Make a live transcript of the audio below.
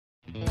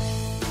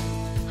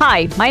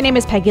Hi, my name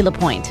is Peggy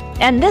LaPointe,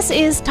 and this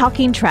is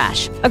Talking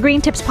Trash, a Green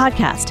Tips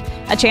podcast,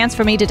 a chance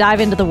for me to dive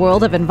into the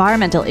world of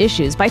environmental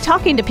issues by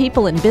talking to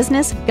people in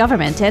business,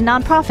 government, and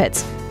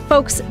nonprofits,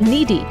 folks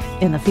knee-deep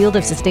in the field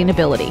of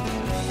sustainability.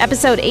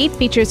 Episode 8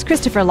 features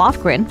Kristofor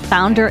Lofgren,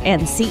 founder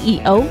and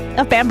CEO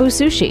of Bamboo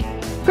Sushi.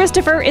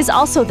 Kristofor is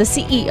also the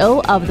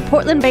CEO of the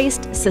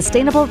Portland-based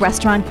Sustainable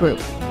Restaurant Group.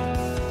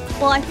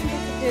 Well, I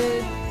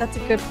think that's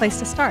a good place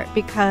to start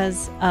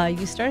because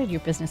you started your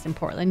business in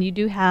Portland. You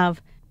do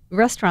have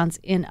restaurants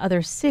in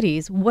other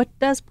cities. What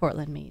does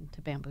Portland mean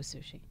to Bamboo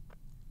Sushi?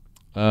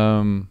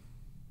 Man,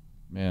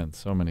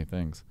 so many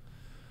things.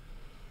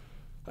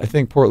 I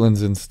think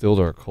Portland's instilled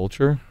our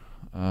culture.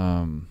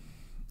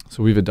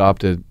 So we've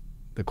adopted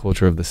the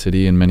culture of the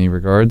city in many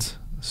regards.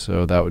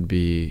 So that would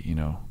be,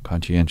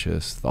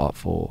 conscientious,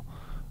 thoughtful,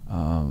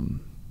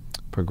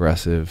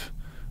 progressive,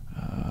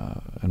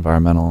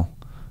 environmental,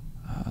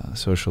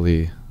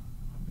 socially,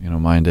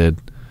 minded,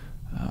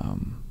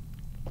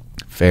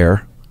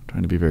 fair.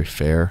 Trying to be very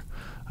fair.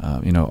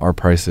 Our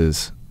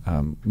prices,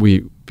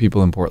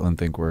 people in Portland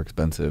think we're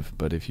expensive,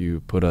 but if you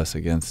put us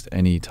against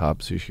any top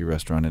sushi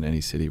restaurant in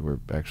any city, we're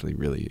actually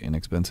really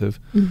inexpensive.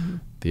 Mm-hmm.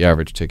 The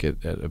average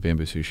ticket at a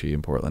Bamboo Sushi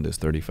in Portland is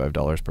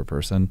 $35 per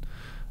person.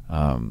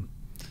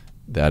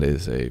 That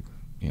is a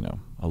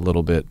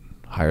little bit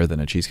higher than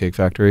a Cheesecake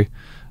Factory.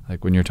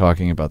 Like when you're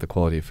talking about the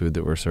quality of food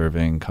that we're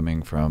serving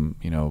coming from,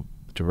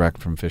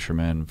 direct from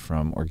fishermen,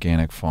 from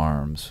organic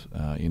farms,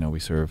 we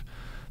serve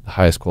the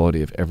highest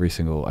quality of every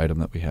single item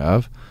that we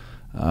have.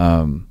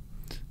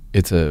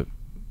 It's a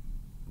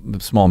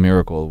small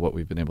miracle what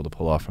we've been able to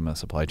pull off from a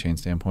supply chain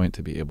standpoint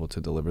to be able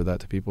to deliver that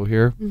to people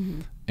here.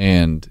 Mm-hmm.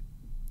 And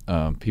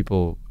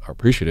people are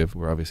appreciative.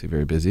 We're obviously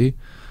very busy.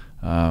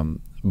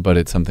 But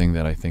it's something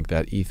that I think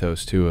that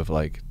ethos too of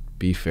like,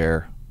 be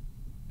fair,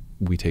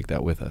 we take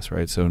that with us,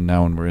 right? So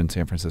now when we're in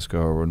San Francisco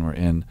or when we're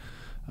in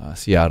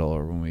Seattle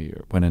or when we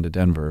went into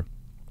Denver,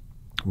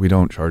 we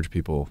don't charge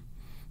people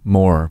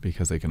more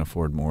because they can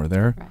afford more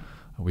there. Right.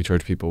 We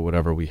charge people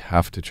whatever we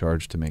have to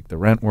charge to make the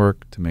rent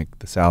work, to make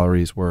the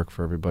salaries work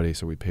for everybody,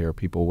 so we pay our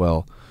people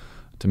well,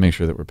 to make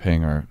sure that we're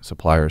paying our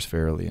suppliers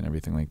fairly and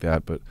everything like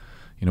that. But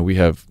we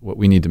have what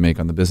we need to make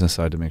on the business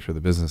side to make sure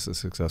the business is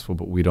successful,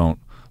 but we don't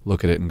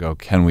look at it and go,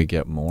 can we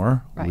get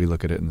more? Right. We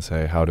look at it and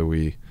say, how do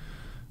we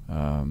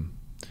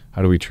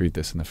treat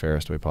this in the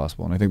fairest way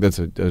possible? And I think that's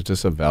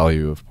just a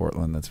value of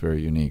Portland that's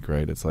very unique,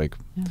 right? It's like,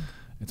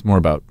 It's more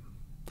about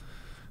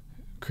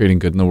creating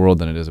good in the world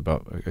than it is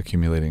about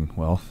accumulating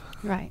wealth.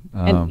 Right.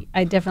 And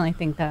I definitely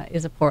think that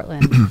is a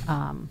Portland,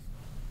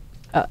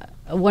 a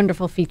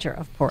wonderful feature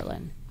of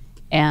Portland.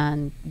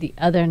 And the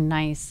other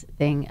nice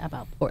thing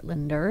about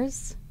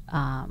Portlanders,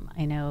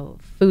 I know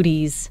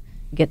foodies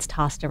gets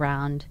tossed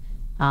around,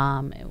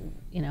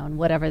 and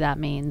whatever that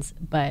means,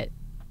 but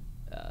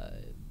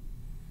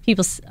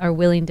people are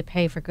willing to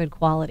pay for good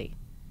quality.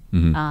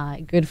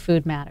 Mm-hmm. Good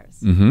food matters.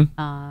 Mm-hmm.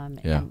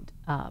 And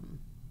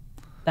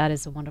that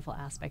is a wonderful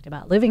aspect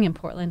about living in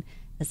Portland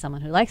as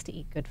someone who likes to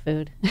eat good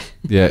food.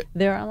 Yeah.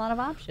 There are a lot of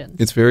options.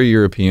 It's very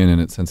European in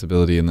its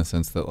sensibility in the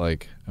sense that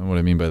and what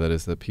I mean by that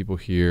is that people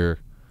here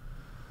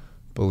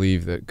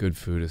believe that good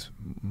food is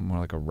more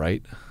like a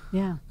right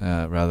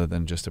rather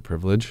than just a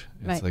privilege.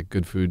 It's like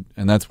good food.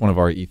 And that's one of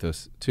our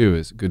ethos too,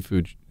 is good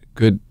food,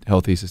 good,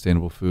 healthy,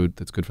 sustainable food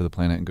that's good for the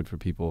planet and good for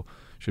people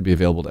should be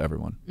available to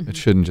everyone. Mm-hmm. It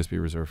shouldn't just be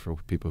reserved for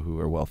people who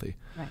are wealthy.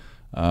 Right.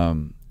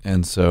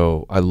 And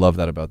so I love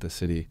that about this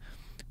city,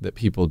 that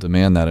people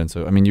demand that. And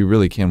so, you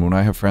really can. When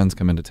I have friends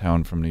come into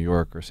town from New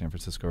York or San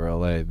Francisco or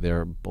LA,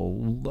 they're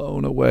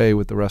blown away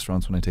with the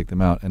restaurants when I take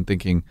them out and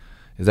thinking,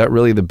 is that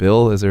really the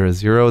bill? Is there a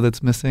zero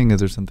that's missing? Is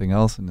there something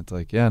else? And it's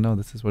like, yeah, no,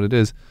 this is what it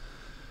is.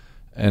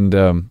 And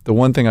the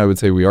one thing I would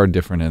say we are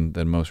different in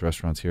than most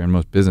restaurants here and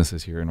most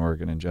businesses here in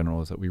Oregon in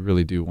general is that we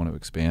really do want to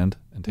expand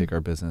and take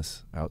our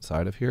business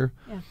outside of here.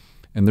 Yeah.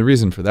 And the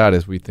reason for that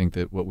is we think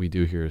that what we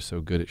do here is so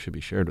good it should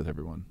be shared with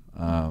everyone.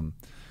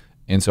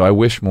 And so I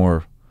wish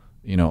more,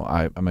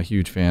 I'm a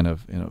huge fan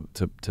of,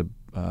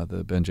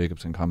 the Ben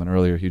Jacobson comment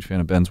earlier, huge fan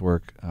of Ben's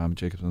work,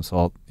 Jacobson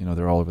Salt,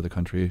 they're all over the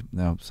country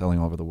now, selling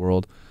all over the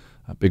world.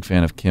 A big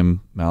fan of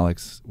Kim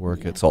Malik's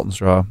work at Salt and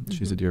Straw. Mm-hmm.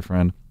 She's a dear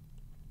friend.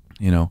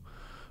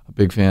 A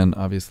big fan,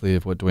 obviously,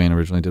 of what Dwayne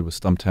originally did with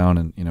Stumptown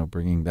and,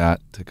 bringing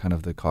that to kind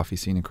of the coffee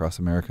scene across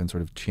America and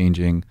sort of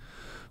changing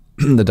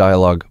the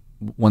dialogue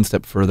one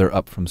step further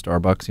up from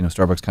Starbucks.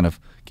 Starbucks kind of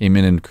came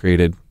in and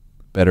created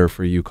better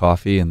for you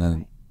coffee, and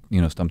then,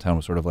 Stumptown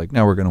was sort of like,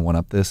 now we're going to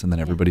one-up this, and then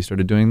everybody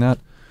started doing that.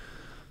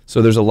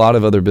 So there's a lot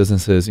of other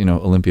businesses,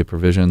 Olympia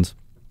Provisions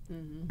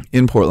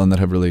in Portland that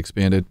have really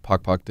expanded.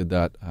 Pok Pok did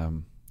that.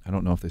 I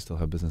don't know if they still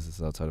have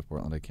businesses outside of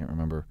Portland. I can't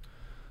remember.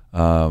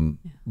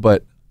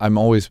 But I'm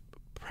always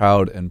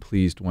proud and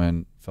pleased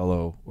when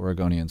fellow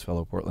Oregonians,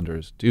 fellow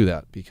Portlanders do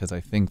that, because I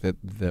think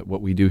that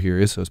what we do here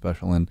is so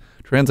special and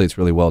translates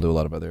really well to a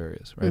lot of other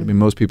areas, right? Mm-hmm.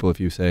 Most people, if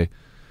you say,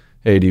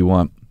 hey, do you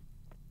want,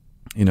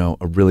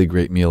 a really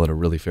great meal at a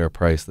really fair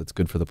price that's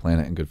good for the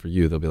planet and good for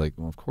you, they'll be like,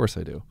 well, of course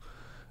I do.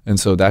 And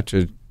so that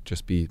should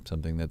just be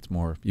something that's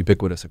more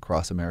ubiquitous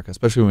across America,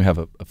 especially when we have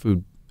a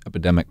food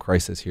epidemic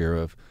crisis here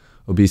of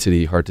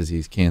obesity, heart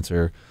disease,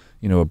 cancer,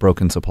 a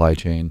broken supply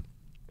chain.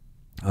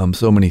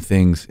 So many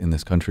things in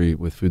this country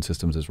with food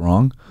systems is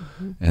wrong.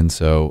 Mm-hmm. And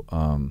so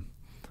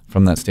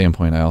from that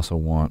standpoint, I also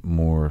want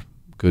more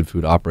good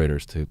food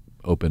operators to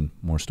open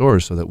more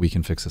stores so that we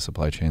can fix the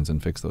supply chains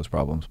and fix those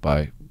problems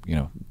by,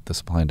 the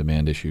supply and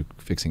demand issue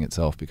fixing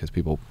itself because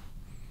people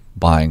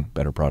buying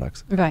better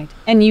products. Right.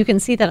 And you can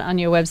see that on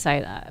your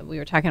website. We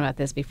were talking about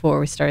this before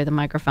we started the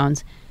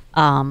microphones.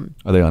 Are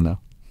they on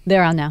now?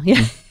 They're on now,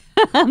 yeah.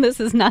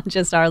 This is not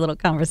just our little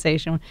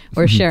conversation.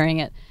 We're sharing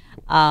it.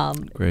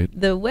 Great.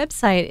 The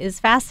website is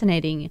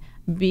fascinating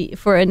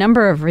for a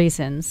number of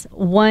reasons.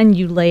 One,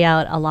 you lay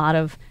out a lot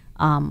of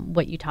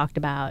what you talked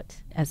about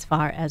as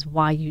far as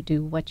why you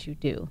do what you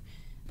do.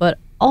 But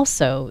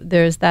also,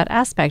 there's that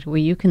aspect where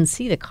you can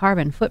see the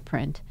carbon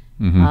footprint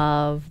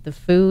of the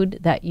food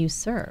that you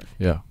serve.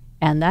 Yeah.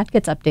 And that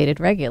gets updated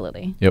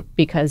regularly. Yep.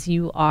 Because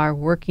you are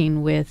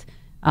working with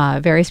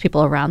various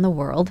people around the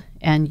world,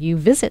 and you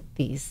visit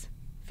these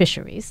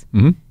fisheries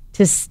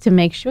to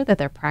make sure that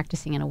they're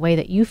practicing in a way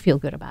that you feel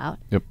good about,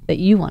 that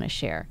you want to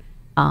share.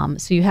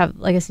 So you have,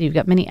 like I said, you've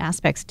got many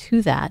aspects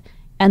to that.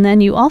 And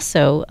then you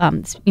also,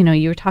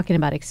 you were talking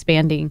about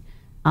expanding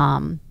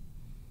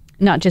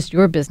not just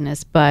your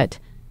business, but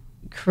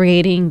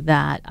creating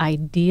that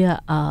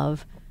idea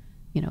of,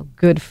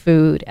 good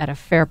food at a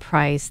fair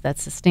price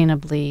that's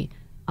sustainably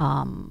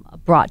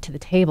brought to the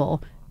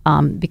table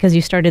because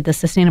you started the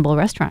Sustainable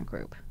Restaurant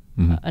Group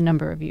a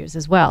number of years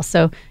as well.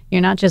 So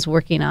you're not just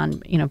working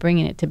on,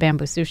 bringing it to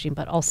Bamboo Sushi,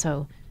 but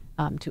also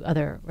to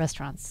other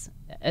restaurants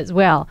as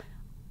well.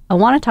 I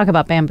want to talk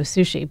about Bamboo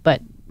Sushi,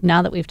 but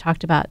now that we've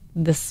talked about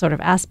this sort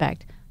of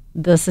aspect,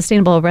 the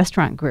Sustainable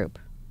Restaurant Group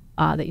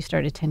that you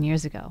started 10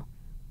 years ago,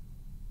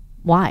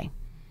 why?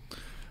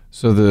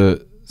 So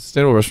the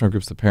Sustainable Restaurant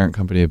Group's the parent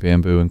company of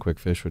Bamboo and Quick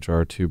Fish, which are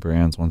our two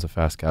brands. One's a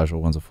fast casual,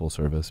 one's a full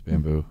service.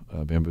 Bamboo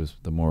is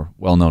the more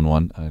well-known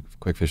one.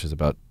 Quick Fish is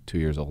about 2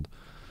 years old.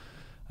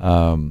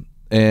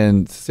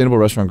 And Sustainable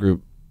Restaurant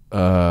Group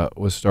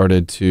was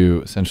started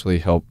to essentially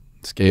help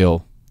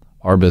scale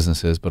our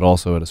businesses, but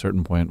also at a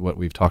certain point, what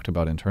we've talked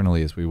about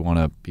internally is we want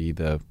to be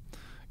the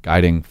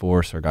guiding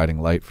force or guiding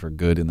light for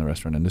good in the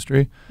restaurant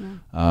industry.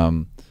 Yeah.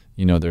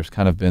 There's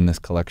kind of been this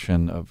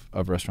collection of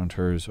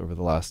restaurateurs over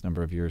the last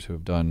number of years who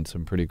have done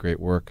some pretty great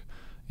work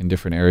in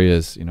different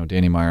areas.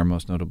 Danny Meyer,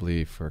 most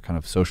notably for kind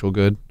of social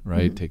good,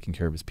 right? Taking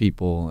care of his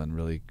people and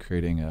really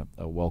creating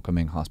a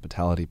welcoming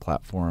hospitality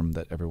platform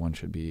that everyone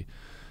should be,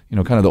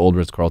 kind of the old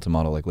Ritz-Carlton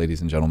model, like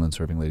ladies and gentlemen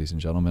serving ladies and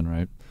gentlemen,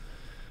 right?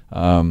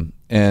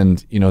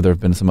 And there have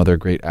been some other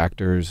great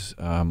actors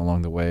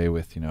along the way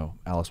with,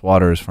 Alice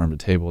Waters, Farm to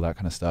Table, that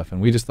kind of stuff.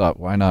 And we just thought,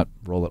 why not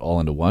roll it all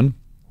into one?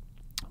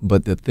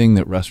 But the thing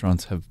that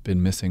restaurants have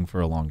been missing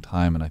for a long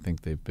time, and I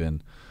think they've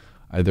been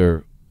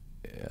either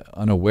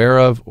unaware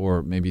of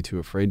or maybe too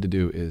afraid to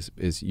do,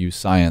 is use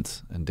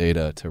science and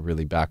data to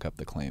really back up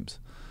the claims.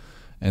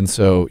 And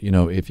so,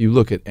 if you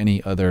look at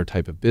any other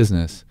type of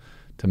business,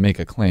 to make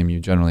a claim, you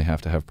generally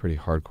have to have pretty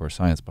hardcore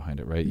science behind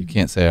it, right? You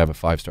can't say I have a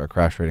 5-star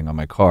crash rating on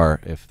my car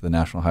if the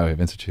National Highway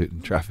Institute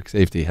in Traffic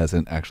Safety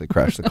hasn't actually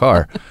crashed the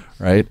car,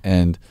 right?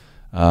 And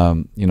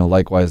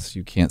likewise,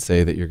 you can't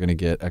say that you're going to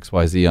get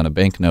XYZ on a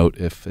banknote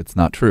if it's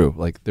not true.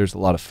 Like, there's a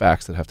lot of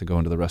facts that have to go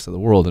into the rest of the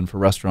world. And for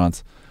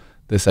restaurants,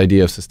 this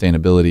idea of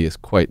sustainability is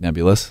quite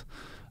nebulous.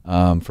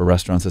 For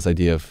restaurants, this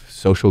idea of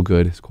social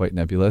good is quite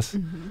nebulous.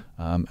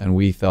 And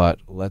we thought,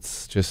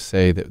 let's just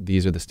say that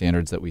these are the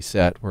standards that we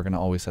set. We're going to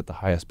always set the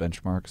highest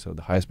benchmark. So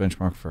the highest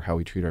benchmark for how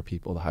we treat our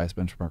people, the highest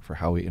benchmark for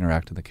how we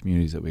interact in the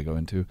communities that we go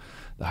into,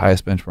 the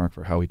highest benchmark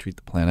for how we treat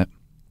the planet,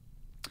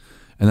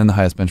 and then the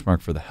highest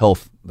benchmark for the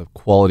health, the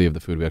quality of the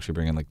food we actually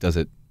bring in. Like, is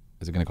it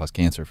going to cause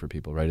cancer for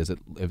people, right?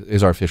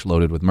 Is our fish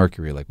loaded with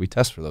mercury? Like, we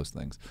test for those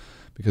things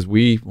because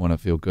we want to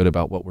feel good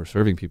about what we're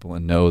serving people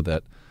and know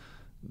that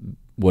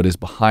what is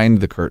behind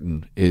the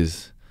curtain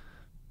is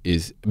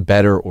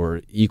better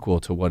or equal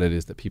to what it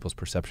is that people's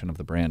perception of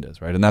the brand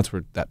is, right? And that's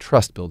where that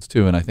trust builds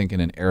too. And I think in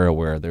an era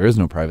where there is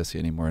no privacy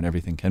anymore and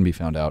everything can be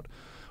found out,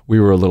 we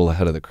were a little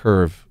ahead of the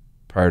curve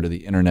prior to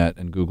the internet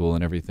and Google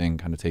and everything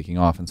kind of taking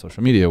off in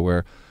social media,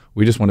 where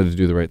we just wanted to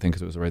do the right thing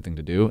because it was the right thing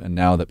to do. And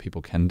now that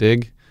people can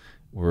dig,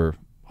 we're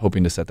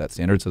hoping to set that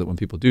standard so that when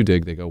people do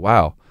dig, they go,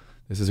 wow,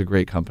 this is a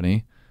great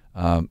company.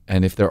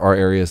 And if there are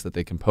areas that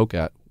they can poke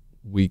at,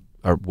 we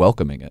are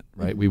welcoming it,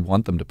 right? We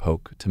want them to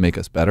poke to make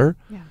us better.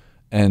 Yeah.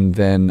 And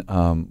then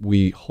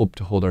we hope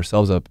to hold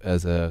ourselves up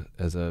as a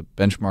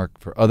benchmark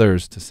for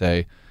others to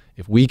say,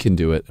 if we can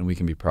do it and we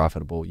can be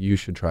profitable, you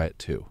should try it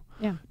too.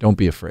 Yeah. Don't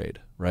be afraid,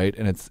 right?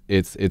 And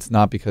it's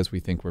not because we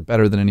think we're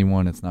better than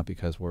anyone. It's not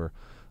because we're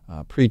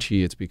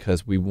preachy. It's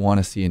because we want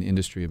to see an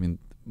industry. I mean,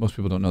 most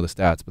people don't know the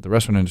stats, but the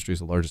restaurant industry is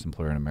the largest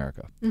employer in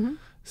America.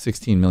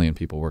 16 million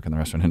people work in the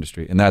restaurant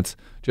industry, and that's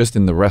just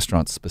in the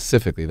restaurants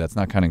specifically. That's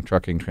not counting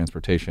trucking,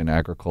 transportation,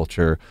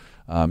 agriculture,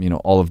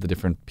 all of the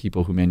different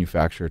people who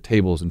manufacture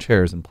tables and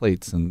chairs and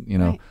plates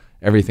and,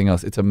 everything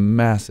else. It's a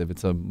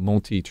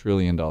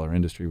multi-trillion-dollar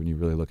industry when you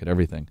really look at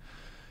everything.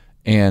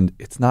 And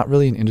it's not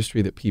really an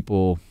industry that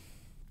people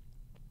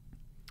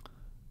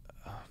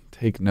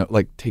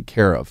take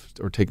care of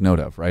or take note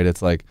of, right?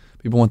 It's like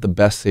people want the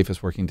best,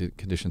 safest working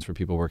conditions for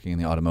people working in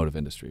the automotive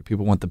industry.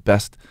 People want the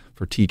best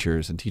for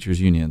teachers and teachers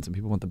unions, and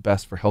people want the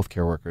best for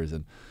healthcare workers.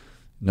 And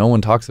no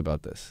one talks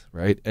about this,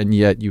 right? And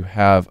yet you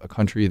have a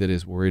country that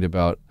is worried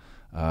about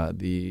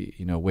the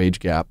wage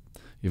gap.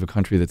 You have a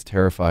country that's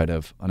terrified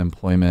of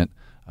unemployment,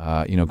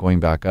 going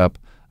back up.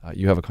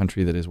 You have a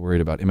country that is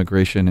worried about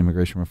immigration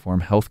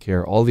reform,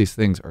 healthcare. All these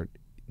things are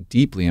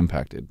deeply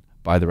impacted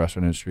by the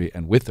restaurant industry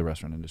and with the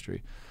restaurant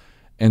industry.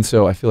 And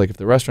so I feel like if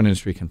the restaurant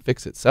industry can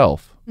fix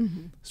itself,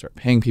 start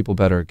paying people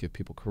better, give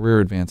people career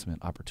advancement,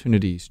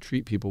 opportunities,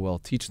 treat people well,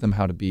 teach them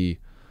how to be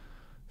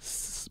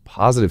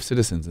positive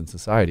citizens in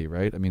society,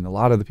 right? I mean, a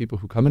lot of the people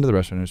who come into the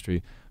restaurant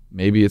industry,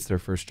 maybe it's their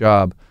first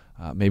job,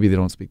 maybe they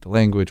don't speak the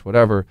language,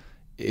 whatever.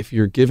 If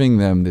you're giving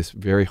them this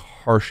very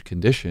harsh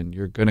condition,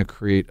 you're going to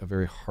create a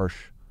very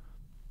harsh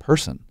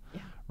person,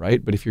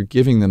 right? But if you're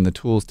giving them the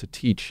tools to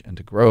teach and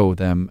to grow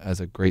them as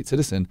a great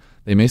citizen,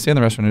 they may stay in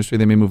the restaurant industry,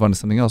 they may move on to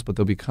something else, but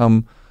they'll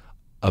become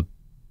a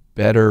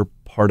better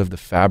part of the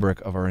fabric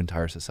of our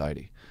entire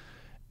society.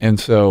 And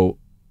so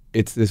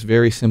it's this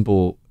very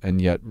simple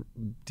and yet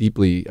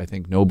deeply, I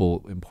think,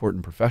 noble,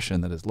 important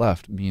profession that is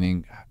left,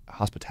 meaning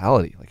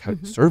hospitality, like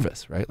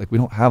service, right? Like we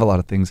don't have a lot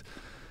of things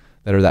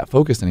that are that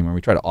focused anymore.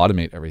 We try to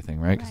automate everything,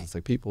 right? Because it's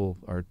like people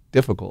are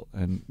difficult,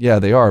 and yeah,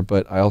 they are,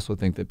 but I also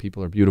think that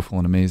people are beautiful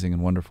and amazing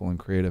and wonderful and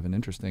creative and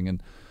interesting,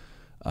 and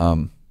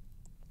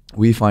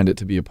we find it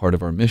to be a part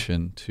of our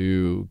mission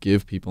to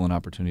give people an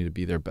opportunity to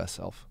be their best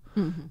self.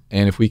 And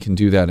if we can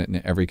do that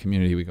in every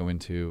community we go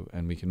into,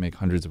 and we can make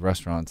hundreds of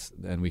restaurants,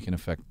 then we can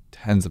affect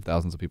tens of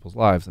thousands of people's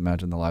lives.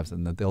 Imagine the lives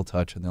that they'll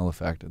touch and they'll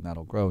affect, and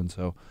that'll grow. And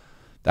so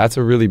that's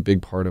a really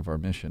big part of our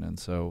mission. And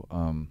so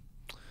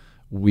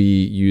we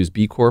use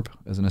B Corp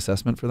as an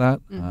assessment for that,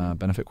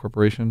 Benefit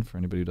Corporation, for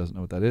anybody who doesn't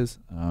know what that is.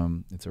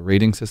 It's a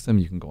rating system.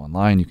 You can go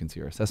online, you can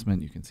see our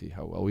assessment, you can see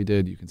how well we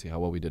did, you can see how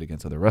well we did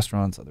against other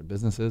restaurants, other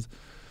businesses.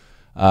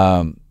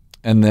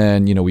 And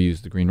then, we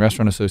use the Green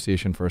Restaurant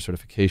Association for our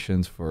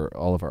certifications for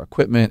all of our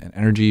equipment and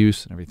energy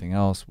use and everything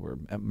else. We're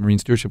Marine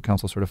Stewardship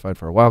Council certified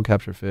for our wild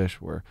capture fish.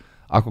 We're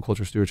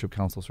Aquaculture Stewardship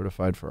Council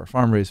certified for our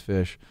farm-raised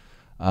fish.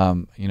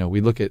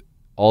 We look at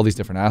all these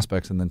different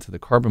aspects. And then to the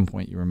carbon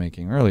point you were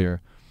making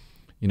earlier,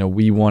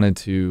 we wanted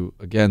to,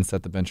 again,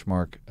 set the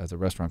benchmark as a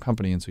restaurant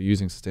company. And so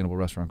using Sustainable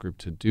Restaurant Group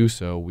to do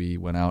so, we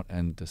went out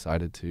and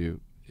decided to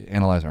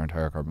analyze our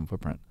entire carbon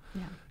footprint.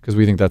 Because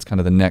we think that's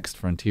kind of the next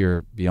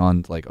frontier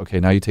beyond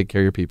okay, now you take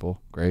care of your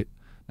people, great.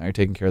 Now you're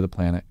taking care of the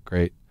planet,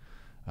 great.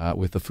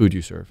 With the food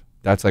you serve.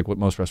 That's like what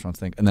most restaurants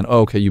think. And then,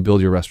 okay, you build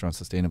your restaurant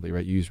sustainably,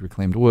 right? You use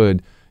reclaimed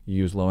wood, you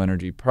use low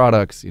energy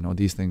products,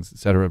 these things, et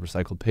cetera,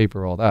 recycled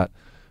paper, all that.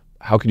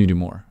 How can you do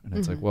more? And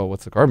it's like, well,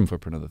 what's the carbon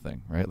footprint of the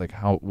thing, right? Like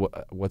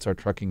what's our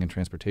trucking and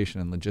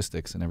transportation and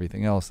logistics and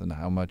everything else, and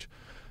how much,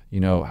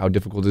 how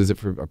difficult is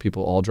it are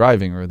people all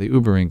driving, or are they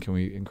Ubering? Can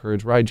we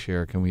encourage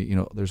rideshare? Can we,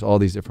 there's all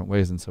these different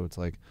ways. And so it's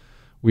like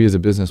we as a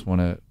business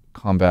want to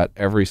combat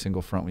every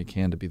single front we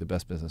can to be the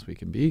best business we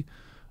can be,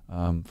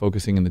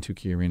 focusing in the two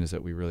key arenas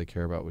that we really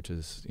care about, which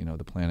is,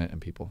 the planet and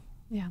people.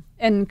 Yeah.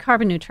 And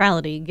carbon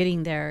neutrality,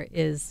 getting there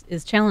is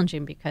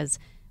challenging because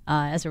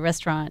as a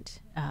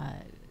restaurant,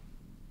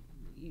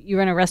 you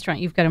run a restaurant,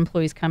 you've got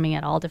employees coming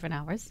at all different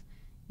hours.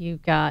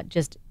 You've got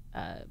just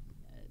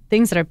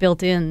things that are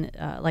built in,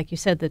 like you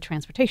said, the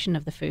transportation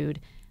of the food,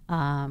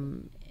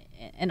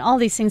 and all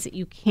these things that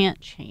you can't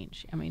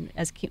change. I mean,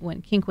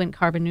 when KINK went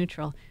carbon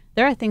neutral,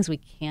 there are things we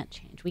can't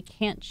change. We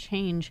can't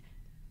change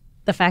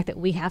the fact that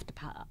we have to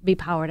be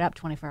powered up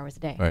 24 hours a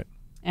day. Right.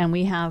 And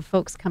we have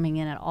folks coming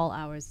in at all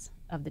hours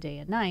of the day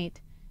and night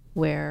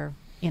where,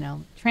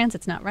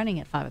 transit's not running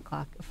at 5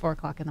 o'clock, 4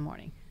 o'clock in the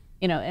morning,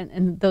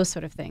 and those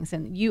sort of things.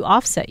 And you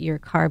offset your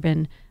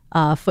carbon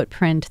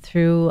footprint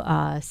through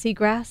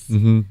seagrass.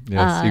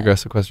 Yeah,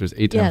 seagrass sequesters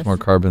 8 times more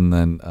carbon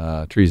than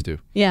trees do.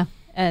 Yeah,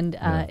 and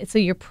so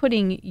you're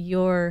putting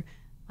your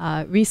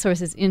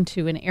resources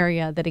into an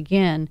area that,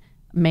 again,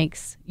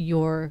 makes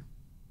your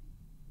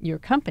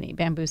company,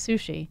 Bamboo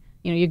Sushi,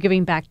 you're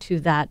giving back to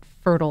that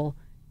fertile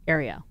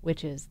area,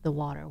 which is the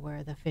water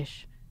where the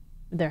fish,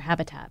 their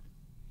habitat.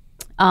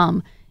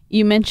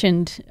 You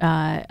mentioned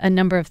a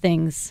number of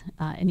things,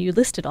 and you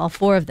listed all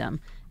 4 of them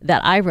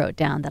that I wrote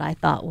down that I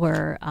thought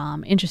were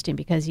interesting,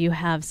 because you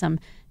have some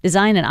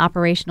design and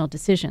operational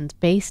decisions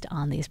based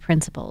on these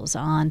principles,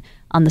 on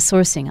the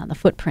sourcing, on the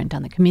footprint,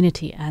 on the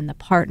community and the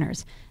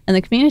partners. And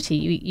the community,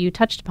 you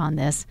touched upon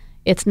this,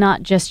 it's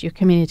not just your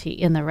community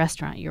in the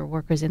restaurant, your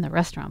workers in the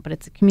restaurant, but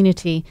it's a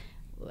community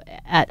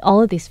at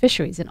all of these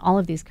fisheries in all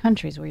of these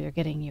countries where you're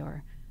getting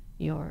your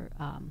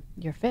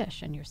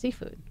fish and your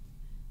seafood.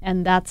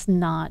 And that's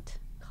not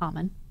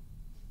common.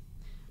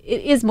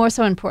 It is more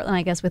so in Portland,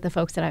 I guess, with the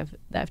folks that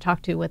I've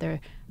talked to,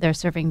 whether they're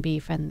serving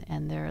beef and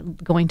they're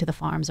going to the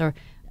farms, or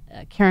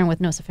Karen with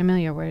Nosa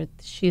Familiar, where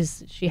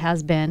she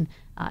has been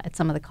at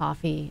some of the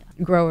coffee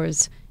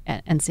growers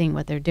and seeing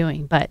what they're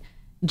doing. But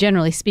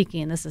generally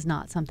speaking, and this is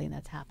not something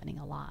that's happening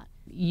a lot,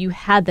 you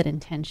had that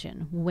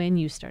intention when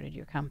you started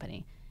your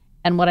company.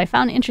 And what I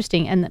found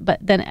interesting, but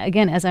then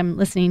again, as I'm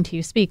listening to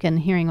you speak and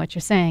hearing what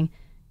you're saying,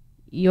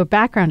 your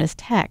background is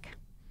tech.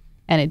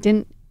 And it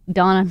didn't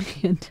dawn on me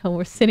until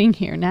we're sitting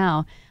here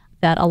now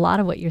that a lot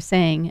of what you're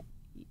saying,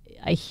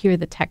 I hear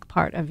the tech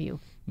part of you,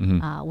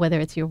 whether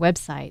it's your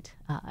website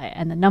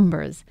and the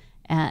numbers,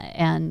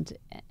 and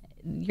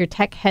your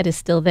tech head is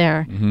still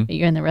there, but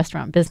you're in the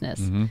restaurant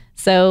business.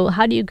 So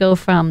how do you go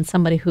from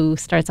somebody who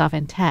starts off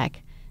in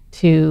tech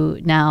to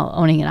now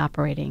owning and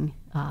operating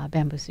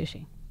Bamboo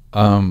Sushi?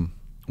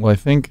 Well, I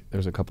think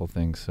there's a couple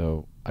things.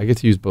 So I get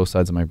to use both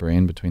sides of my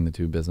brain between the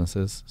two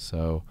businesses.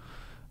 So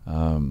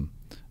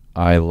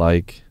I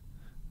like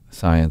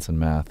science and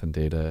math and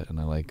data, and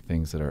I like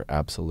things that are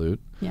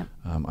absolute. Yeah.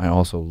 I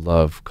also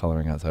love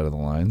coloring outside of the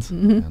lines,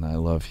 and I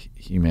love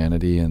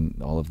humanity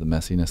and all of the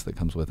messiness that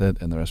comes with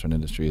it, and the restaurant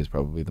industry is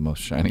probably the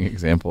most shining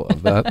example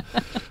of that.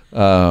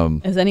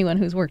 As anyone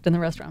who's worked in the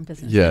restaurant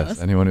business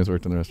knows. Anyone who's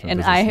worked in the restaurant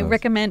business And I knows.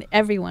 recommend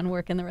everyone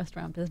work in the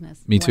restaurant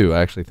business. Me too.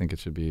 I actually think it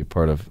should be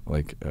part of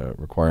like a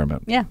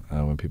requirement Yeah.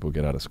 When people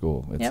get out of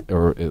school, Yep.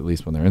 or at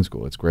least when they're in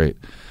school. It's great.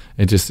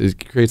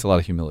 It creates a lot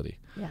of humility.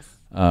 Yes.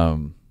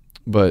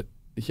 But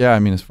yeah, I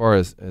mean, as far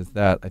as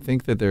that, I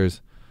think that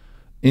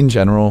in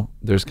general,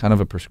 there's kind of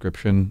a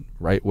prescription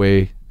right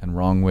way and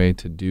wrong way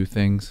to do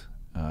things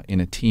in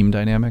a team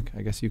dynamic,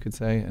 I guess you could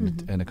say.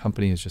 And a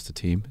company is just a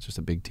team. It's just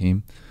a big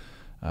team.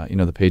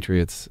 The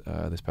Patriots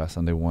this past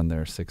Sunday won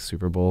their 6th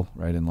Super Bowl,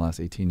 right, in the last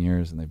 18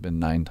 years, and they've been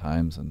 9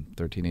 times and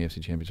 13 AFC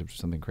championships or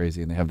something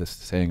crazy. And they have this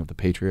saying of the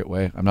Patriot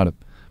way. I'm not a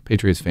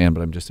Patriots fan,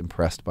 but I'm just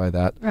impressed by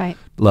that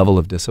level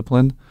of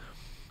discipline.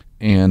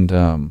 And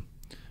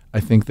I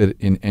think that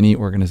in any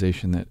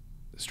organization that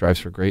strives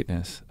for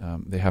greatness,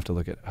 they have to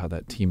look at how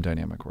that team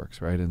dynamic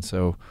works, right? And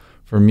so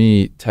for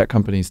me, tech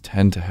companies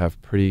tend to have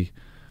pretty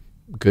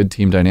good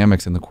team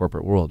dynamics in the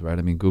corporate world, right?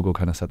 I mean, Google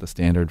kind of set the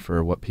standard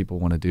for what people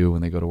want to do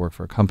when they go to work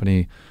for a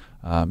company.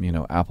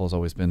 Apple's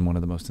always been one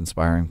of the most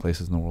inspiring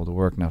places in the world to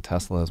work. Now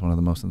Tesla is one of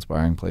the most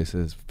inspiring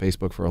places.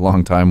 Facebook for a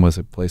long time was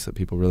a place that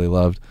people really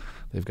loved.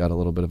 They've got a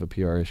little bit of a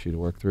PR issue to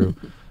work through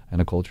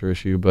and a culture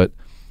issue, but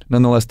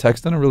nonetheless,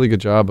 tech's done a really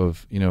good job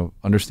of,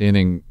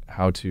 understanding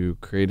how to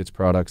create its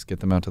products, get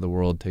them out to the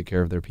world, take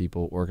care of their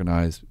people,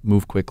 organize,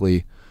 move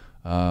quickly,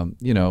 and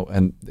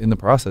in the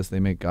process, they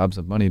make gobs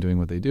of money doing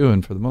what they do.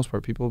 And for the most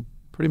part, people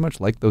pretty much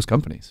like those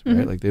companies,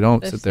 right? Like they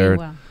don't sit there.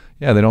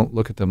 They don't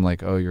look at them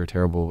like, oh, you're a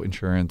terrible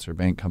insurance or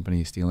bank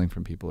company stealing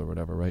from people or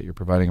whatever, right? You're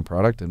providing a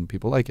product and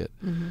people like it.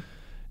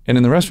 And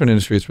in the restaurant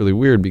industry, it's really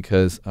weird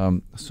because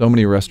so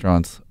many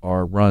restaurants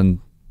are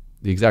run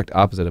the exact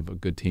opposite of a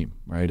good team,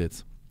 right?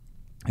 It's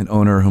an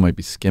owner who might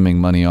be skimming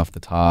money off the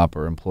top,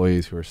 or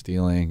employees who are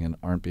stealing and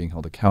aren't being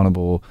held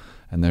accountable,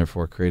 and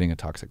therefore creating a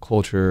toxic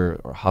culture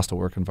or a hostile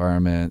work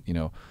environment.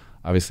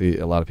 Obviously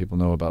a lot of people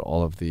know about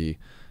all of the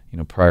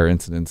prior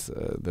incidents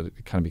that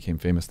kind of became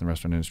famous in the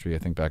restaurant industry, I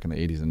think back in the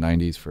 80s and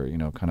 90s for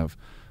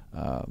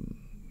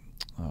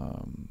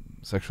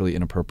sexually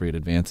inappropriate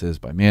advances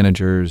by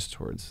managers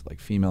towards like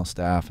female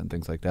staff and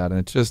things like that. And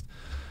it's just,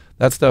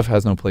 that stuff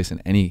has no place in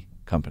any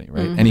company,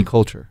 right? Any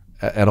culture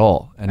at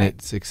all. And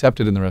it's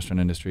accepted in the restaurant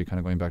industry, kind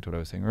of going back to what I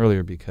was saying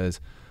earlier, because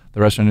the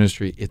restaurant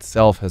industry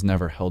itself has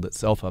never held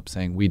itself up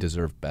saying we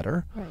deserve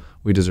better,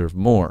 we deserve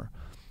more.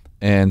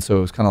 And so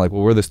it was kind of like,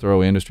 well, we're this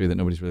throwaway industry that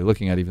nobody's really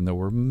looking at, even though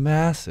we're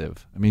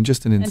massive. I mean,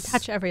 just and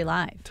touch every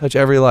life. Touch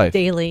every life.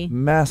 Daily.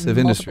 Massive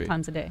industry. Multiple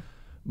times a day.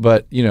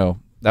 But,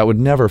 that would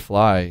never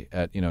fly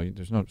at,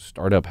 there's no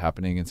startup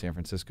happening in San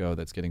Francisco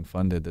that's getting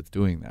funded that's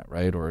doing that,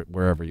 right? Or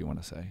wherever you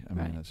want to say. I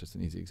mean, that's just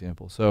an easy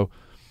example. So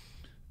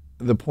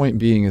the point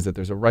being is that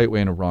there's a right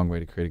way and a wrong way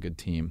to create a good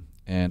team.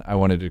 And I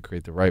wanted to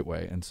create the right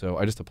way. And so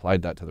I just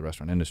applied that to the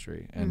restaurant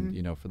industry. And,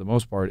 for the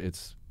most part,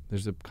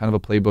 there's a kind of a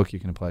playbook. You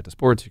can apply it to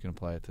sports, you can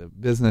apply it to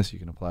business, you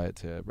can apply it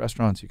to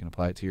restaurants, you can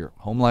apply it to your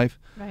home life.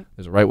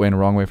 There's a right way and a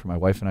wrong way for my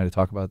wife and I to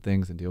talk about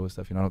things and deal with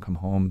stuff. I don't come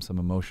home some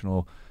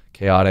emotional,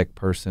 chaotic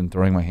person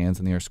throwing my hands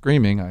in the air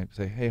screaming. I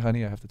say, hey,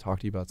 honey, I have to talk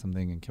to you about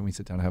something, and can we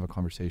sit down and have a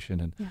conversation?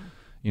 And,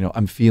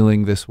 I'm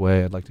feeling this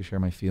way. I'd like to share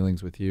my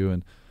feelings with you.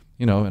 And,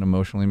 an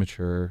emotionally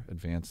mature,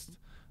 advanced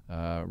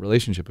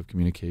relationship of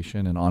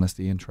communication and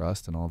honesty and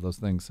trust and all of those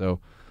things. So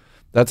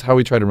that's how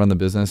we try to run the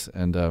business,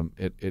 and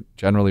it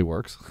generally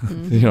works.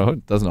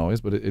 It doesn't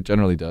always, but it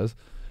generally does.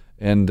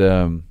 And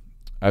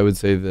I would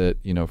say that,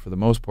 for the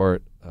most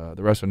part,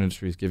 the restaurant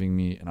industry is giving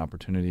me an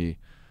opportunity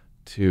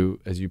to,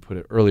 as you put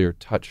it earlier,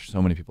 touch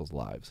so many people's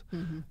lives.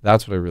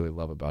 That's what I really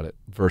love about it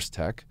versus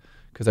tech,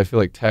 because I feel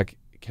like tech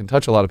can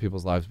touch a lot of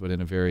people's lives, but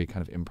in a very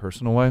kind of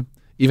impersonal way.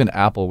 Even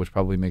Apple, which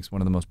probably makes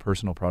one of the most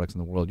personal products in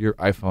the world, your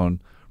iPhone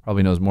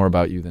probably knows more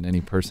about you than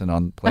any person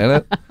on the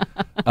planet.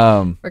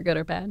 For good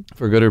or bad.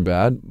 For good or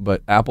bad.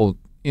 But Apple,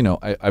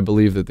 I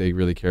believe that they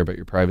really care about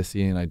your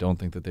privacy, and I don't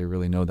think that they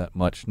really know that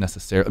much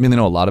necessarily. I mean, they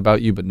know a lot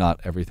about you, but not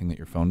everything that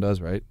your phone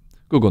does, right?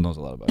 Google knows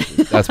a lot about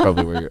you. That's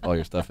probably where all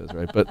your stuff is,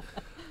 right? But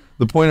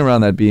the point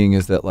around that being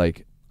is that,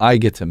 like, I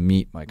get to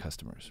meet my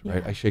customers,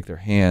 right? Yeah. I shake their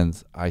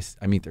hands. I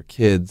meet their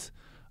kids.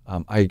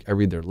 I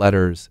read their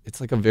letters. It's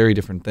like a very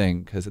different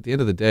thing because at the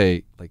end of the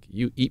day, like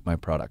you eat my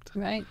product.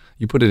 Right.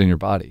 You put it in your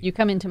body. You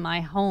come into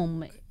my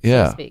home, so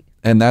to speak.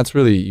 And that's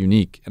really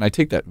unique. And I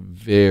take that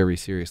very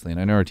seriously. And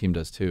I know our team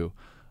does too,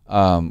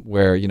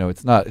 where, you know,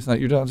 it's not,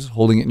 you're not just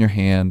holding it in your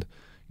hand.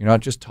 You're not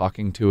just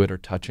talking to it or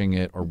touching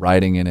it or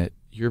riding in it.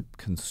 You're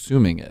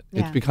consuming it.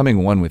 Yeah. It's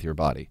becoming one with your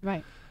body.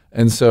 Right.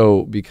 And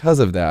so because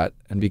of that,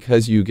 and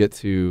because you get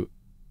to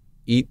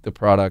eat the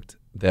product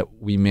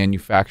that we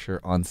manufacture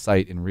on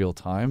site in real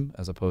time,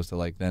 as opposed to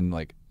like then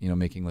like, you know,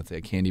 making, let's say,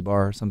 a candy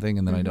bar or something,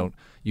 and then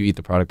you eat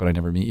the product, but I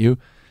never meet you.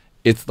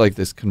 It's like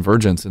this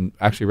convergence. And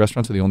actually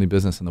restaurants are the only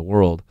business in the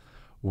world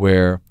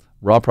where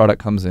raw product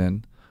comes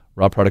in,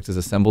 raw product is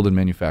assembled and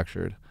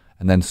manufactured,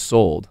 and then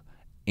sold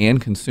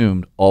and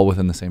consumed all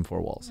within the same four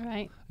walls.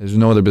 Right. There's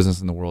no other business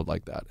in the world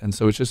like that. And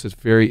so it's just this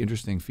very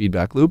interesting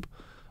feedback loop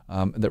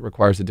that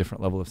requires a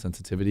different level of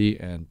sensitivity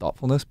and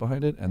thoughtfulness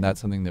behind it. And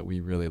that's something that we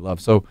really love.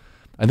 So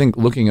I think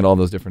looking at all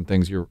those different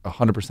things, you're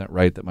 100%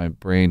 right that my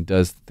brain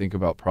does think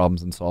about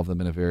problems and solve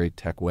them in a very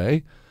tech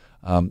way.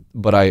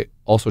 But I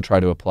also try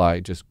to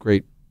apply just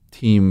great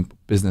team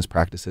business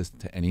practices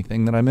to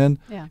anything that I'm in,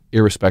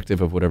 irrespective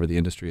of whatever the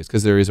industry is.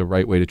 Because there is a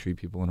right way to treat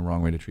people and a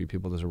wrong way to treat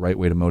people. There's a right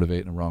way to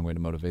motivate and a wrong way to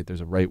motivate.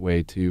 There's a right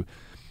way to,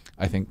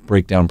 I think,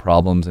 break down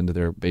problems into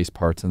their base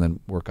parts and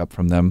then work up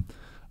from them.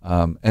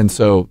 And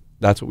so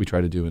that's what we try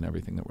to do in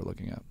everything that we're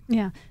looking at.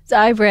 Yeah. So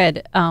I've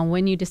read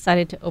when you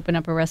decided to open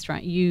up a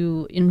restaurant,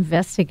 you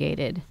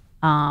investigated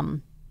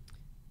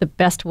the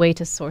best way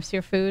to source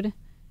your food.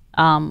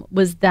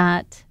 Was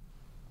that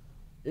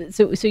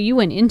so you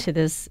went into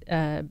this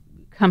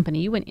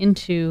company, you went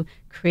into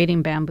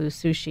creating Bamboo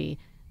Sushi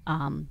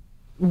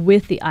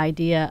with the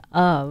idea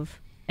of,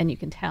 and you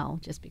can tell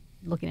just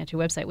looking at your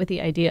website, with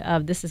the idea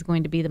of this is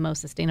going to be the most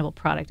sustainable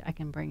product I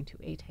can bring to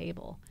a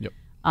table. Yep.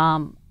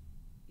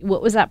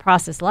 What was that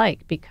process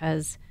like?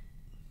 Because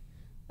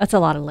that's a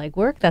lot of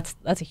legwork. That's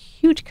a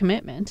huge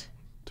commitment.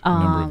 Took a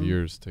number of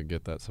years to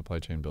get that supply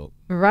chain built.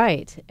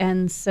 Right.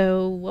 And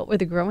so what were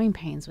the growing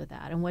pains with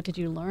that? And what did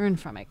you learn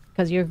from it?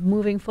 Because you're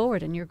moving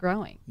forward and you're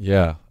growing.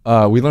 Yeah.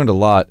 We learned a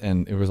lot,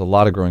 and it was a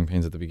lot of growing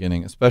pains at the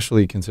beginning,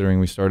 especially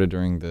considering we started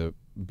during the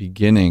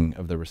beginning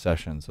of the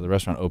recession. So the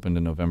restaurant opened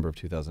in November of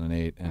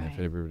 2008. And if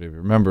everybody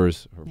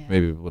remembers, or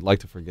maybe would like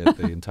to forget,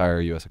 the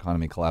entire U.S.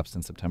 economy collapsed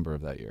in September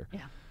of that year.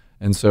 Yeah.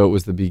 And so it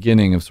was the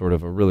beginning of sort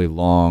of a really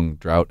long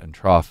drought and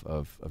trough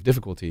of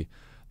difficulty.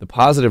 The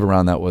positive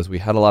around that was we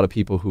had a lot of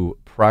people who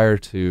prior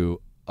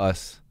to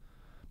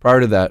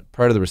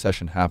the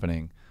recession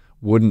happening,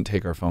 wouldn't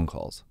take our phone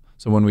calls.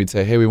 So when we'd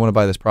say, hey, we want to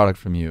buy this product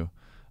from you,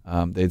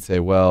 they'd say,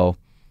 well,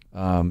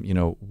 you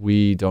know,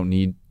 we don't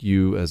need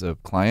you as a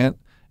client,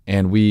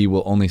 and we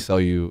will only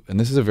sell you, and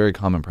this is a very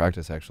common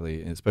practice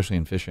actually, especially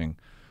in fishing,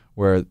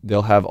 where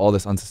they'll have all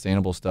this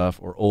unsustainable stuff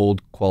or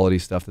old quality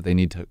stuff that they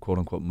need to quote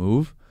unquote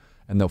move,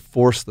 and they'll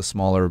force the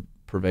smaller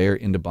purveyor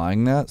into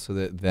buying that so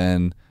that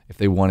then if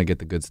they want to get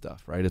the good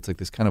stuff, right? It's like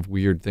this kind of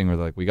weird thing where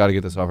they're like, we got to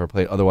get this off our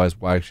plate. Otherwise,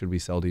 why should we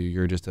sell to you?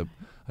 You're just a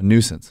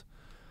nuisance.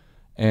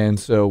 And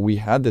so we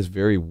had this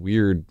very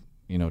weird,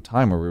 you know,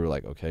 time where we were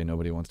like, okay,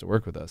 nobody wants to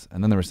work with us.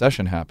 And then the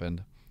recession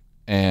happened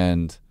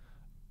and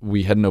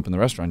we hadn't opened the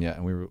restaurant yet.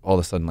 And we were all of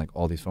a sudden like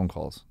all these phone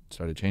calls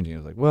started changing. It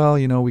was like, well,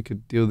 you know, we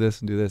could do this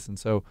and do this. And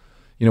so,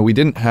 you know, we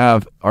didn't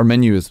have, our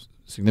menu is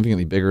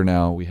significantly bigger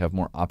now. We have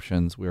more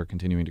options. We are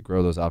continuing to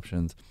grow those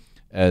options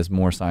as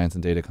more science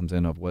and data comes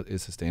in of what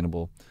is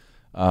sustainable.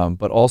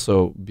 But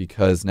also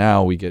because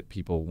now we get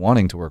people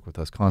wanting to work with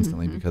us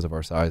constantly because of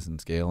our size and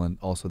scale and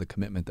also the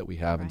commitment that we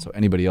have. Right. And so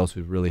anybody else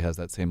who really has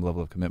that same level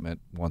of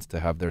commitment wants to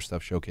have their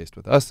stuff showcased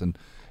with us, and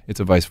it's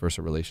a vice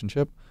versa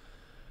relationship.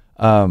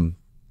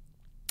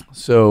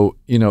 So,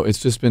 you know,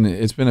 it's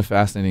been a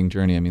fascinating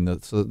journey. I mean,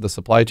 the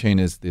supply chain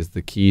is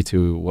the key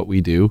to what we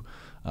do.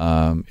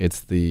 It's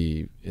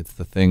the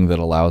thing that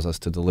allows us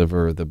to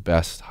deliver the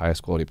best,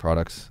 highest quality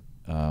products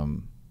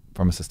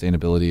from a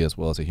sustainability as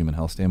well as a human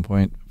health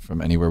standpoint from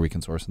anywhere we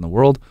can source in the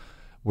world.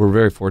 We're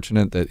very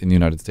fortunate that in the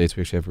United States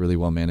we actually have really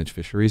well managed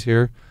fisheries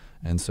here.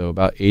 And so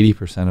about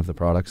 80% of the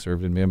products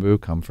served in Bamboo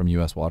come from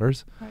U.S.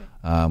 waters,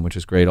 which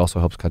is great. Also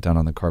helps cut down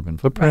on the carbon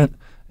footprint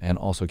and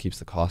also keeps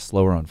the costs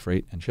lower on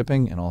freight and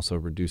shipping, and also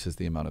reduces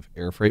the amount of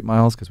air freight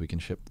miles because we can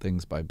ship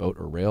things by boat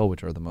or rail,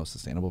 which are the most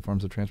sustainable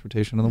forms of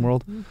transportation in the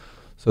world.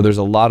 So there's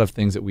a lot of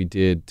things that we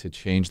did to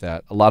change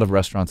that. A lot of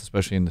restaurants,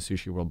 especially in the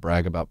sushi world,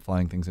 brag about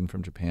flying things in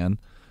from Japan,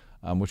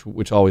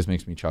 which always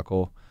makes me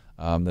chuckle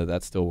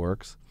that still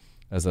works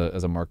as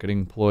a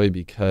marketing ploy,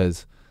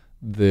 because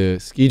the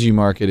tsukiji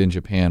market in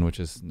Japan, which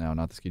is now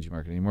not the tsukiji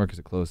market anymore because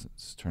it closed,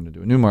 it's turned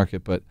into a new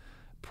market, but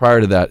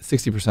prior to that,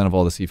 60% of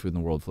all the seafood in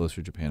the world flows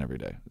through Japan every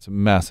day. It's a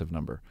massive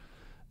number.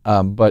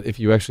 But if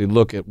you actually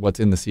look at what's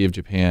in the Sea of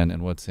Japan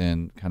and what's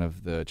in kind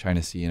of the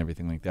China Sea and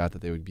everything like that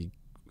they would be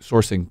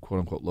sourcing quote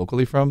unquote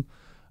locally from,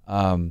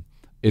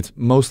 it's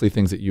mostly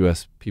things that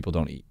U.S. people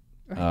don't eat.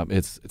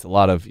 It's a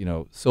lot of, you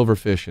know,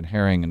 silverfish and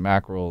herring and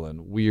mackerel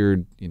and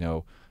weird, you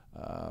know,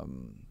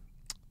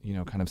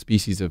 kind of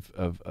species of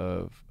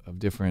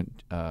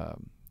different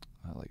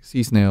like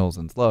sea snails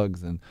and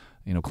slugs and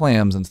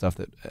clams and stuff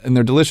and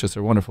they're delicious,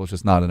 they're wonderful. It's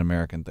just not an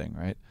American thing,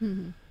 right?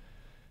 Mm-hmm.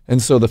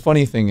 And so the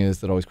funny thing is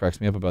that always cracks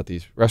me up about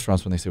these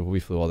restaurants when they say, well, we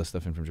flew all this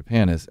stuff in from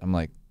Japan, is I'm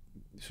like,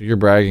 so you're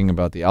bragging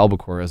about the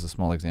albacore as a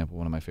small example.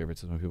 One of my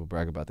favorites is when people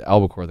brag about the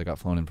albacore that got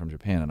flown in from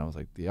Japan. And I was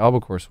like, the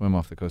albacore swim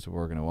off the coast of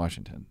Oregon and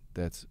Washington.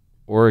 That's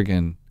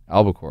Oregon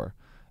albacore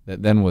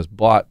that then was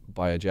bought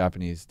by a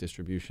Japanese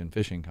distribution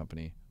fishing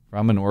company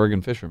from an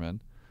Oregon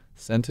fisherman,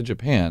 sent to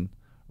Japan,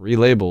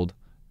 relabeled,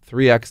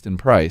 3x'd in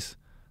price,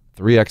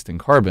 3x'd in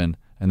carbon,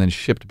 and then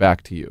shipped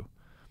back to you.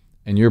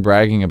 And you're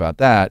bragging about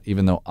that,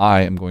 even though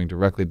I am going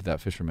directly to that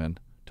fisherman,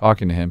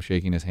 talking to him,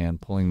 shaking his hand,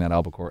 pulling that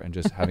albacore, and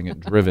just having it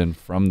driven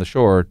from the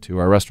shore to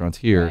our restaurants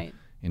here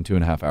in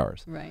 2.5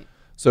 hours. Right.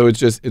 So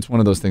it's one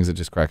of those things that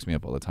just cracks me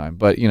up all the time.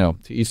 But,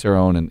 to each their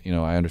own, and,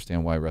 I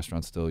understand why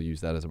restaurants still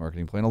use that as a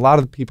marketing play. And a lot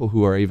of the people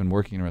who are even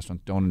working in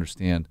restaurants don't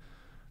understand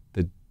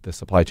the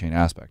supply chain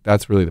aspect.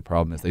 That's really the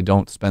problem, is they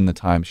don't spend the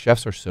time.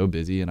 Chefs are so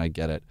busy, and I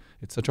get it.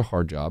 It's such a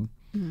hard job.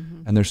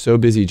 Mm-hmm. And they're so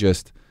busy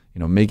just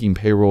making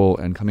payroll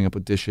and coming up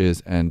with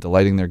dishes and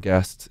delighting their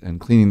guests and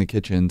cleaning the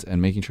kitchens and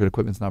making sure the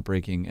equipment's not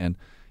breaking and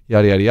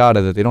yada, yada,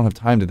 yada, that they don't have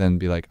time to then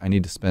be like, I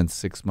need to spend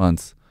 6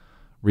 months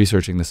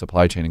researching the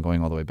supply chain and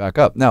going all the way back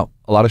up. Now,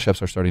 a lot of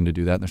chefs are starting to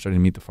do that, and they're starting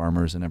to meet the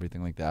farmers and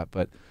everything like that.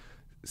 But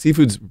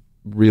seafood's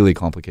really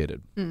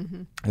complicated.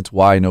 Mm-hmm. It's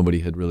why nobody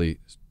had really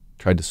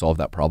tried to solve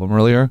that problem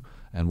earlier,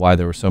 and why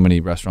there were so many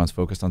restaurants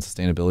focused on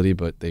sustainability,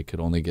 but they could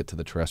only get to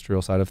the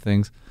terrestrial side of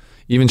things.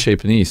 Even Chez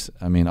Panisse,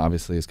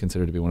 obviously is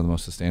considered to be one of the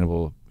most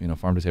sustainable,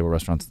 farm-to-table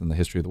restaurants in the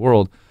history of the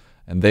world.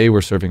 And they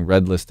were serving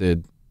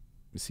red-listed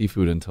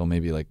seafood until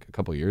maybe like a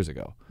couple of years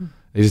ago.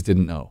 They just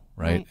didn't know,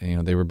 right?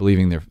 And, they were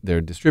believing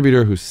their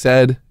distributor who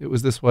said it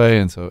was this way.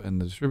 And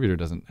the distributor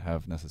doesn't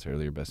have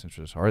necessarily your best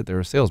interest at heart. They're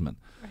a salesman.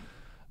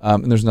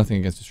 Right. And there's nothing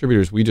against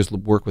distributors. We just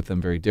work with them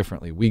very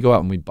differently. We go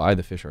out and we buy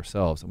the fish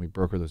ourselves, and we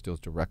broker those deals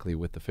directly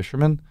with the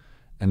fishermen.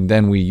 And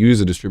then we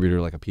use a distributor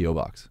like a P.O.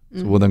 box.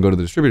 So we'll then go to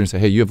the distributor and say,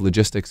 hey, you have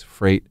logistics,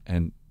 freight,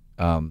 and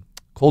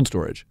cold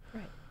storage.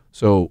 Right.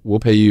 So we'll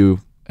pay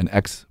you an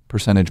X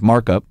percentage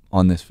markup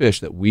on this fish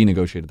that we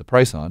negotiated the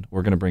price on.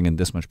 We're going to bring in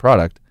this much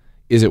product.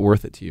 Is it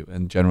worth it to you?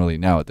 And generally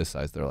now at this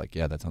size, they're like,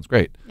 yeah, that sounds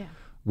great. Yeah.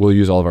 We'll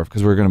use all of our,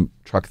 because we're going to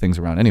truck things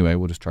around anyway.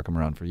 We'll just truck them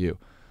around for you.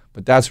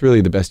 But that's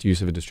really the best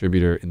use of a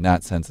distributor in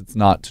that sense. It's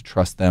not to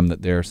trust them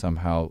that they're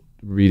somehow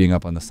reading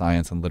up on the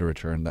science and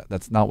literature, and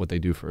that's not what they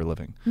do for a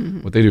living.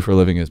 Mm-hmm. What they do for a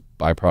living is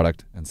buy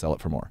product and sell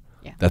it for more.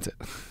 Yeah. That's it.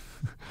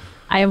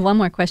 I have one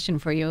more question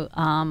for you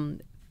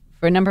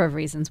for a number of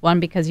reasons. One,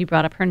 because you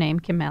brought up her name,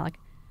 Kim Malik,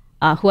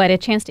 who I had a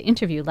chance to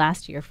interview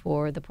last year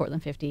for the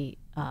Portland 50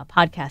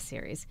 podcast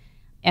series.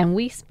 And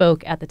we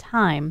spoke at the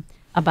time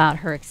about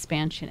her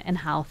expansion and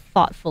how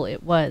thoughtful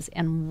it was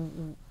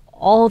and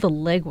all the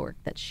legwork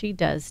that she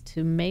does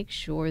to make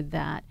sure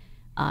that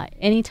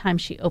anytime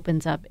she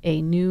opens up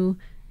a new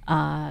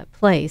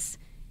place,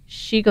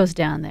 she goes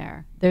down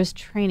there. There's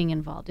training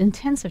involved,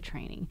 intensive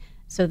training,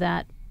 so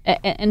that,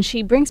 and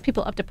she brings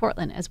people up to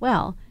Portland as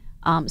well,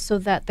 so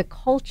that the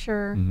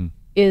culture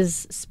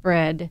is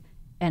spread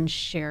and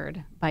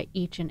shared by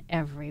each and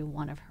every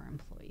one of her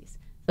employees.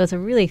 So it's a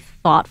really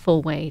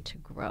thoughtful way to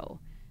grow.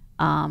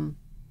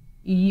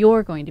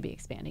 You're going to be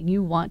expanding.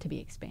 You want to be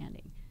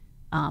expanding.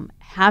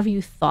 Have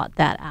you thought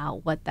that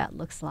out, what that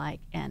looks like,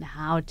 and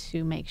how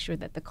to make sure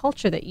that the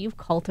culture that you've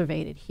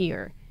cultivated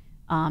here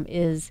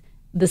is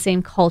the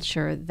same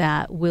culture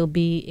that will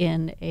be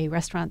in a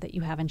restaurant that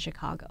you have in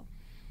Chicago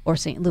or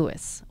St.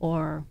 Louis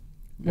or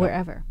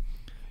wherever?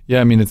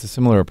 Yeah, it's a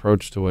similar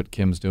approach to what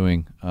Kim's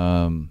doing.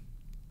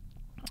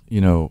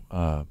 It's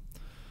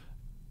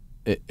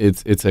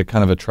a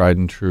kind of a tried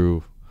and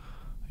true,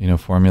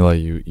 formula.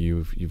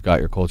 You've got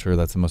your culture.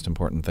 That's the most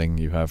important thing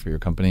you have for your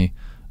company.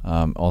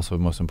 Also,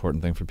 the most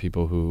important thing for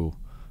people who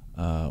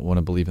want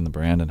to believe in the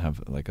brand and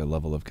have like a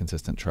level of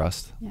consistent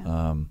trust.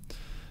 Yeah.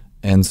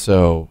 And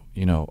so,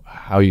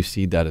 how you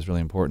seed that is really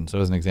important. So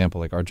as an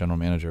example, like our general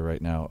manager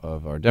right now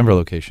of our Denver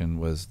location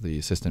was the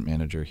assistant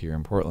manager here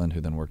in Portland,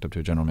 who then worked up to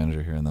a general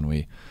manager here. And then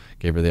we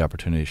gave her the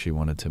opportunity. She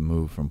wanted to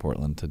move from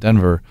Portland to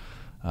Denver.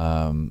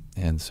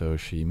 And so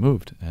she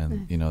moved.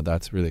 And,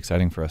 that's really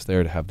exciting for us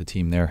there to have the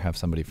team there, have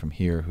somebody from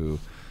here who,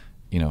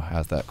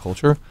 has that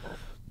culture.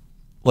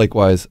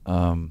 Likewise,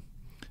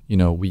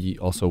 we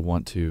also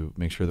want to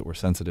make sure that we're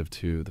sensitive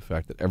to the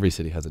fact that every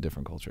city has a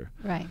different culture.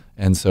 Right.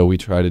 And so we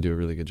try to do a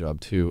really good job,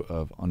 too,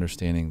 of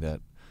understanding that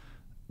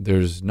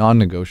there's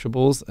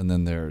non-negotiables and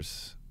then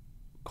there's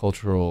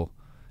cultural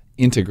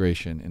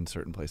integration in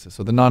certain places.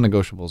 So the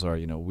non-negotiables are,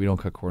 we don't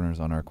cut corners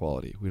on our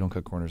quality. We don't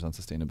cut corners on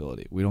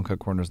sustainability. We don't cut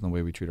corners on the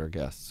way we treat our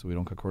guests. We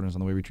don't cut corners on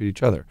the way we treat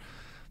each other.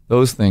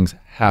 Those things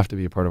have to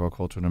be a part of our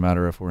culture, no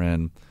matter if we're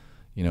in,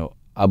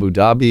 Abu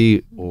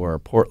Dhabi or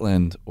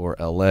Portland or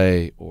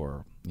LA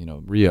or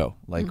Rio.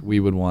 Like we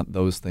would want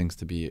those things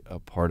to be a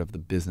part of the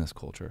business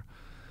culture.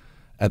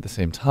 At the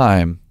same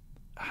time,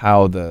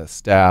 how the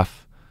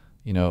staff,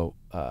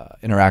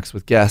 interacts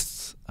with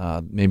guests.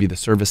 Maybe the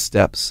service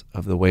steps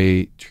of the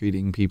way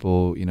treating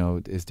people,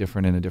 is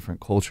different in a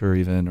different culture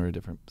even, or a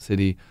different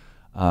city.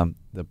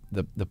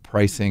 The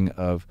pricing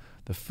of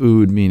the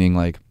food, meaning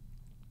like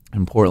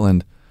in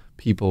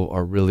people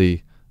are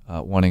really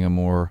wanting a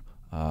more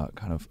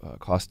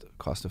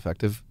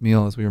cost-effective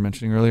meal, as we were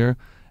mentioning earlier.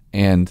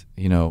 And,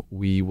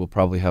 we will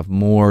probably have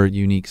more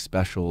unique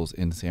specials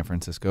in San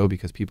Francisco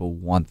because people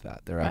want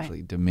that. They're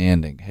actually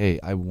demanding, hey,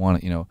 I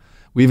want it,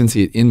 We even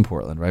see it in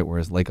Portland, right?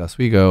 Whereas Lake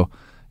Oswego,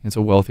 it's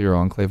a wealthier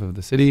enclave of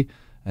the city,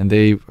 and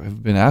they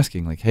have been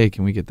asking, like, hey,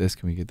 can we get this?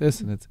 Can we get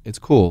this? And it's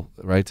cool,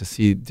 right, to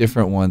see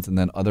different ones, and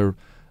then other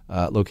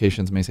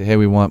locations may say, hey,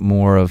 we want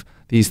more of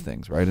these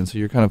things, right? And so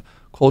you're kind of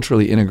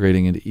culturally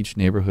integrating into each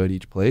neighborhood,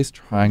 each place,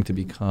 trying to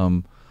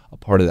become a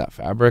part of that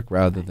fabric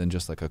rather than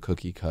just like a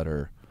cookie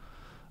cutter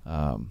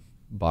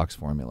box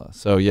formula.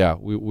 So yeah,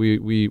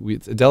 we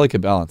it's a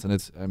delicate balance, and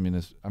as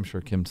I'm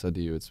sure Kim said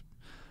to you, it's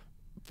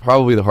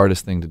probably the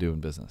hardest thing to do in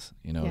business,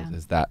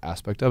 is that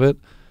aspect of it.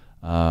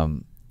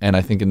 And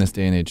I think in this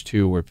day and age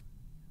too, where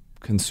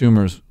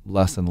consumers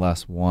less and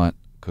less want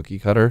cookie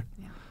cutter,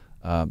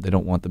 they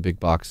don't want the big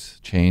box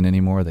chain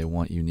anymore. They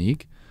want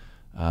unique.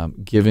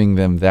 Giving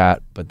them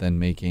that, but then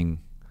making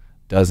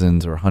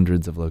dozens or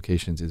hundreds of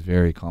locations is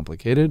very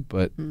complicated.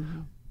 But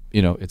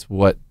it's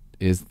what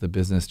is the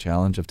business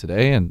challenge of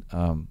today, and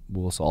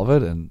we'll solve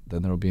it, and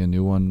then there will be a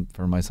new one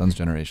for my son's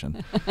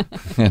generation.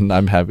 And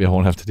I'm happy I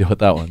won't have to deal with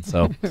that one.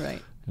 So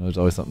right. There's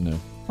always something new.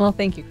 Well,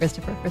 thank you,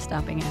 Kristofor, for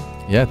stopping in.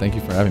 Yeah, thank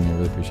you for having me. I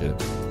really appreciate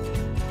it.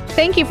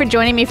 Thank you for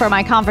joining me for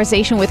my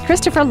conversation with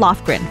Kristofor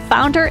Lofgren,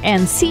 founder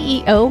and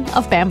CEO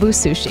of Bamboo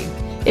Sushi.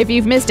 If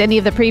you've missed any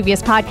of the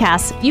previous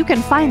podcasts, you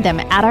can find them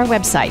at our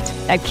website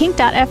at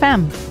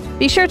KINK.FM.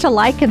 Be sure to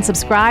like and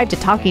subscribe to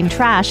Talking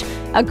Trash,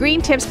 a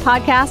Green Tips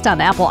podcast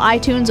on Apple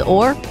iTunes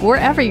or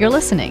wherever you're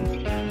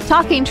listening.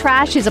 Talking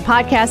Trash is a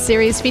podcast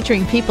series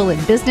featuring people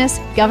in business,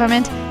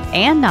 government,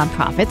 and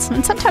nonprofits,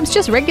 and sometimes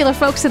just regular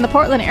folks in the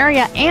Portland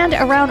area and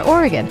around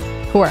Oregon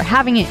who are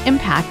having an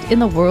impact in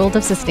the world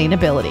of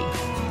sustainability.